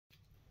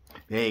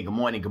Hey, good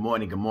morning, good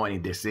morning, good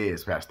morning. This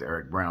is Pastor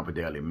Eric Brown for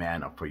Daily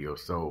Manna for your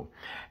soul.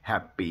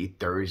 Happy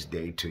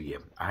Thursday to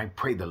you. I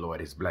pray the Lord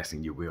is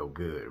blessing you real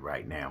good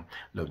right now.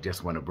 Look,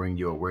 just want to bring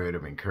you a word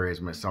of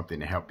encouragement, something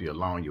to help you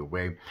along your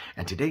way.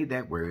 And today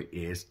that word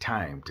is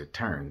time to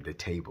turn the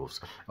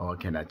tables. Oh,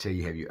 can I tell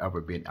you, have you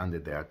ever been under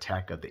the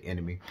attack of the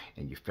enemy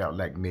and you felt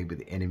like maybe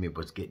the enemy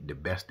was getting the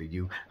best of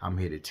you? I'm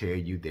here to tell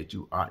you that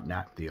you ought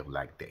not feel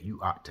like that. You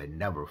ought to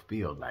never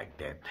feel like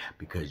that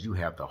because you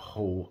have the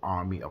whole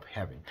army of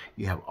heaven.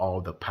 You have all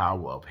the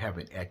power of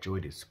heaven at your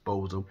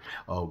disposal.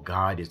 Oh,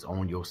 God is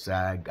on your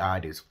side.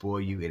 God is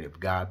for you. And if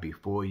God be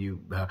for you,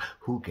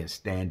 who can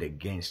stand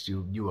against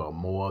you? You are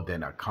more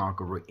than a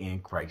conqueror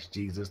in Christ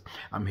Jesus.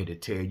 I'm here to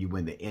tell you,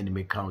 when the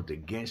enemy comes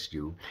against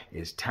you,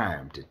 it's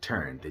time to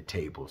turn the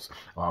tables.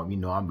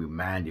 I'm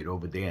reminded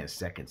over there in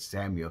 2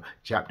 Samuel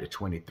chapter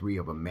 23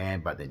 of a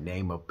man by the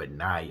name of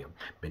Benaiah.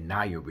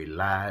 Benaiah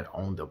relied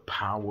on the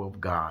power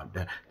of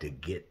God to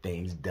get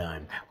things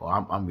done.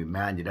 I'm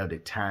reminded of the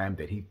time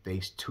that he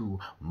faced two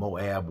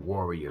Moab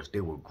warriors. They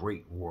were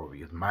great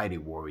warriors, mighty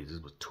warriors.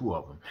 It was two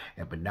of them.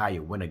 And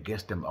Benaiah went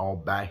against them all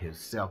by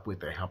himself with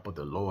the help of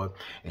the Lord,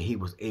 and he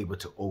was able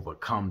to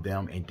overcome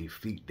them and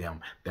defeat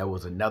them. There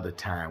was another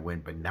time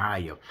when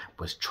Benaiah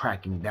was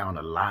tracking down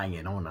a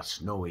lion on a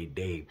snowy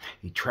day.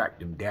 He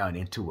tracked him down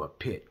into a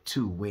pit.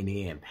 Two went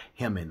in,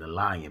 him and the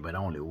lion, but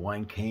only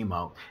one came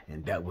out,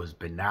 and that was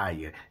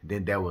Benaiah.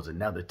 Then there was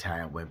another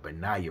time when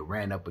Benaiah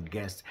ran up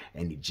against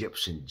an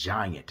Egyptian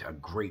giant, a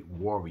great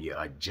warrior,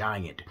 a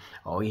giant.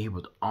 Oh, he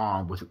was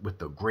armed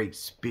with a great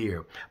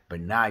spear.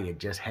 Benaiah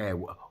just had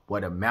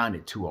what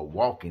amounted to a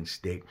walking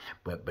stick,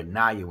 but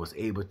Benaiah was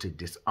able to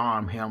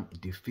disarm him,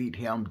 defeat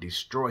him,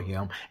 destroy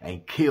him,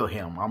 and kill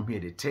him. I'm here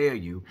to tell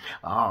you,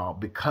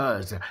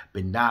 because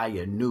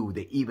Benaiah knew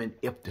that even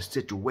if the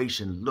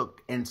situation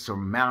looked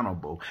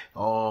insurmountable,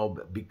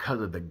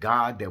 because of the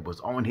God that was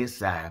on his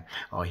side,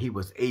 he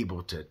was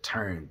able to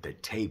turn the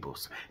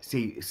tables.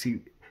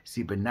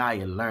 See,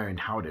 Benaiah learned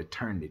how to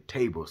turn the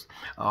tables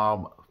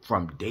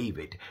from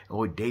David.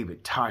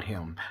 David taught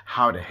him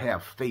how to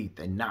have faith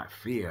and not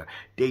fear.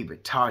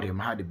 David taught him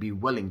how to be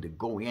willing to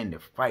go in to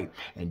fight.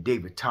 And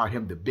David taught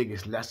him the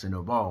biggest lesson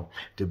of all,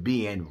 to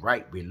be in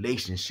right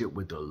relationship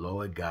with the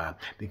Lord God.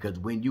 Because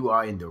when you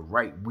are in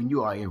right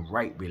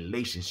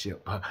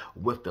relationship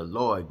with the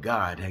Lord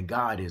God, and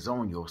God is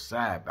on your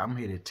side, I'm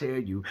here to tell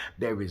you,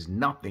 there is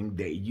nothing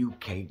that you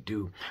can't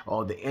do.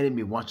 The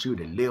enemy wants you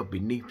to live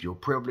beneath your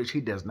privilege.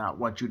 He does not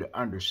want you to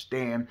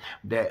understand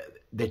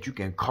that you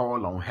can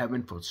call on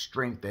heaven for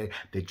strength,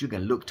 that you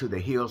can look to the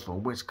hills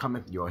from whence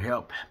cometh your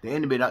help. The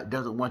enemy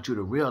doesn't want you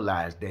to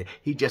realize that.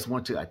 He just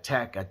wants to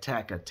attack,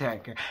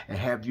 and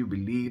have you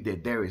believe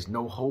that there is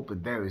no hope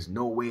and there is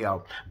no way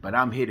out. But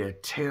I'm here to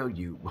tell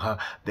you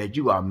that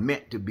you are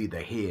meant to be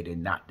the head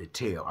and not the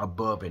tail,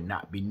 above and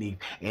not beneath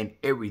in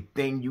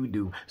everything you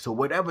do. So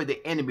whatever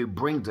the enemy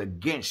brings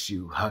against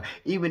you,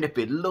 even if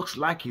it looks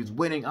like he's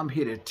winning, I'm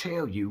here to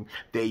tell you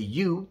that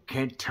you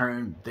can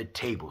turn the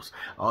tables.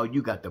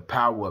 You got the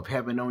power of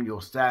heaven on your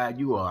side.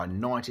 You are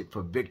anointed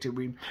for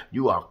victory.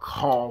 You are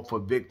called for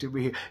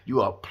victory.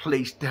 You are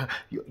placed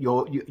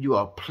you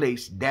are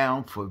placed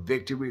down for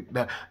victory.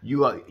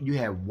 You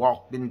have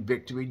walked in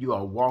victory. You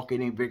are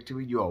walking in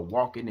victory. You are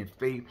walking in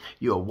faith.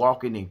 You are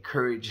walking in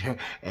courage,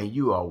 and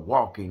you are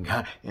walking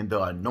in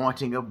the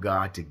anointing of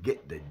God to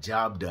get the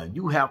job done.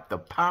 You have the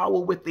power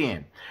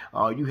within.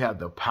 You have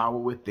the power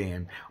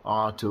within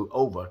to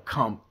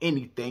overcome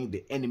anything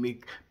the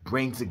enemy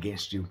brings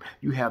against you.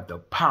 You have the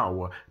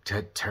power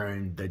to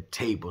turn the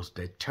tables,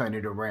 to turn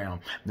it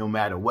around. No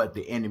matter what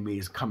the enemy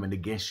is coming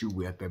against you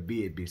with,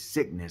 be it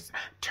sickness,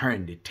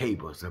 turn the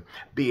tables.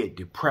 Be it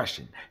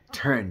depression,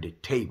 turn the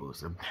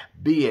tables.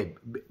 Be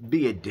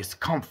it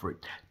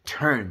discomfort,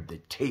 turn the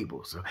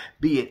tables.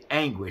 Be it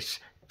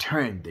anguish,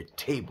 turn the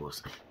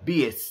tables.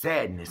 Be it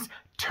sadness,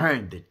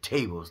 turn the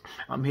tables.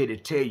 I'm here to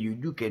tell you,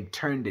 you can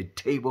turn the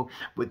table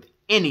with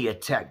any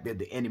attack that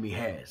the enemy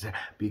has,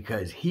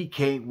 because he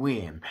can't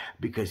win,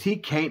 because he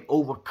can't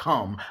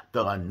overcome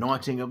the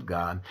anointing of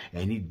God,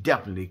 and he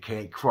definitely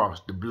can't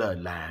cross the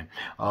bloodline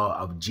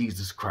of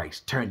Jesus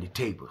Christ. Turn the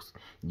tables,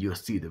 you'll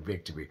see the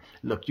victory.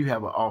 Look, you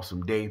have an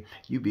awesome day.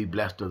 You be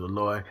blessed of the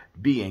Lord.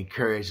 Be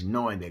encouraged,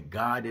 knowing that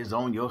God is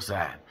on your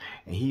side,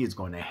 and he is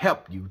going to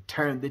help you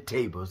turn the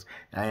tables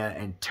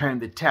and turn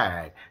the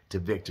tide to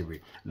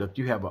victory. Look,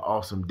 you have an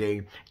awesome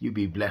day. You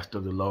be blessed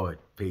of the Lord.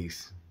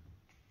 Peace.